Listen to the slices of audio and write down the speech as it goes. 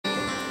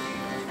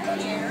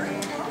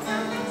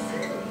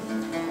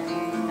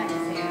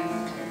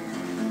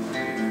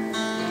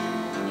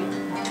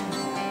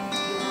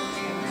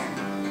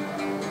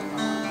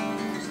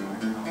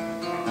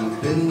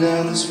Been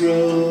down this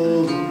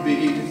road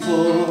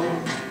before.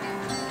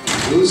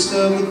 Ghosts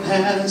of the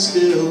past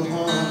still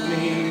haunt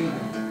me.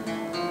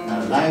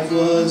 My life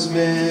was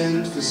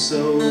meant for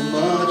so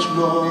much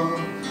more.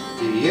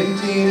 The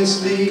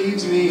emptiness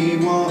leaves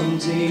me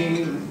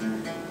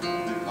wanting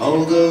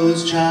all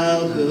those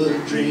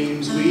childhood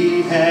dreams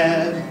we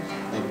had.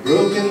 A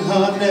broken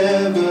heart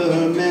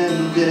never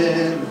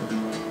mended.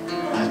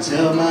 I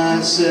tell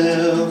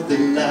myself that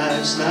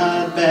life's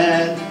not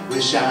bad.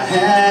 Wish I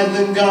had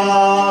the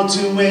gall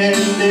to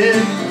end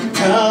it.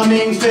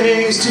 Coming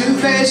face to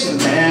face with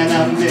the man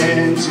I'm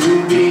meant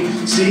to be.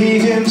 See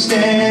him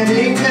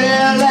standing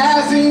there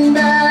laughing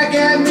back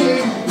at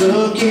me.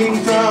 Looking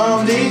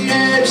from the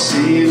edge,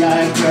 see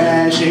life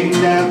crashing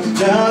down.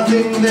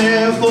 Nothing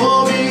there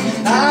for me,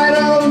 I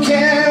don't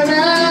care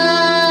now.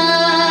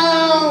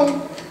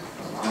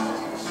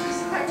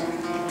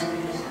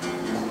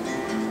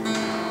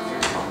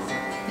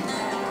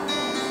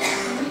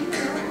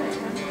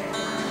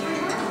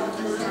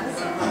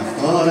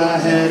 Thought I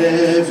had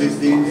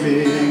everything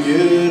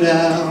figured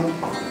out.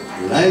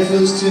 Life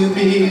was to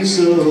be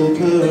so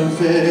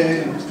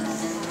perfect.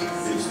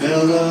 It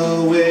fell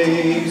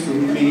away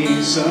from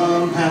me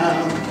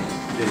somehow.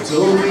 They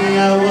told me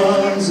I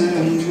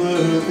wasn't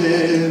worth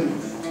it.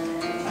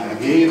 I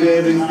gave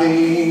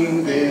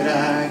everything that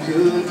I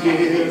could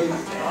give,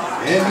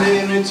 and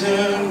in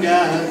return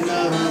got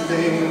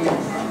nothing.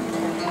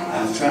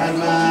 I've tried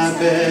my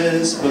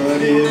best,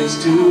 but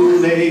it's too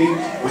late.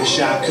 Wish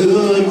I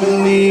could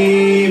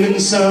believe in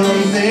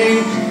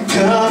something.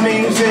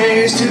 Coming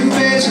face to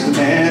face with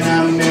the man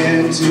I'm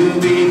meant to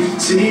be.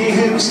 See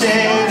him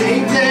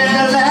standing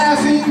there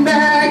laughing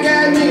back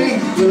at me.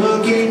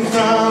 Looking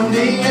from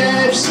the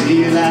edge,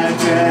 see life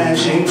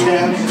crashing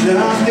down.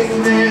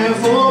 Nothing there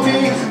for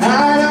me,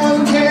 I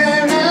don't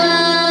care now.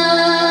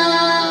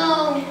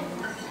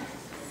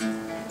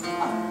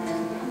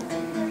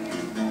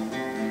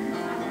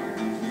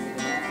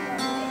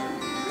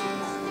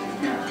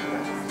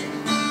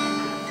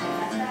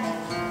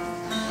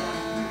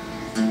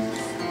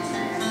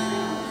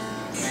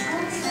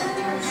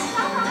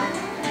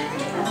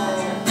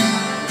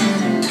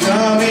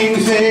 Coming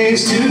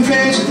face to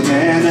face with the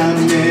man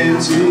I'm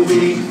meant to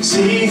be.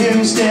 See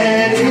him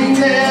standing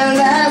there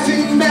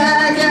laughing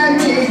back at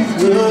me.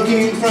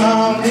 Looking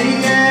from the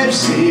edge,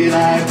 see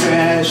life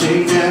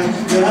crashing down.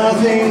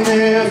 Nothing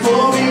there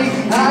for me,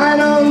 I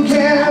don't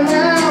care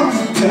now.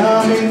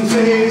 Coming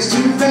face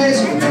to face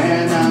with the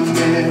man I'm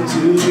meant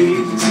to be.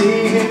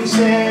 See him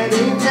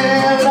standing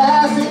there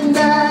laughing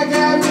back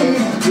at me.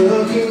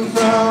 Looking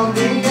from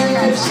the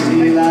edge,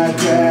 see life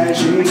crashing down.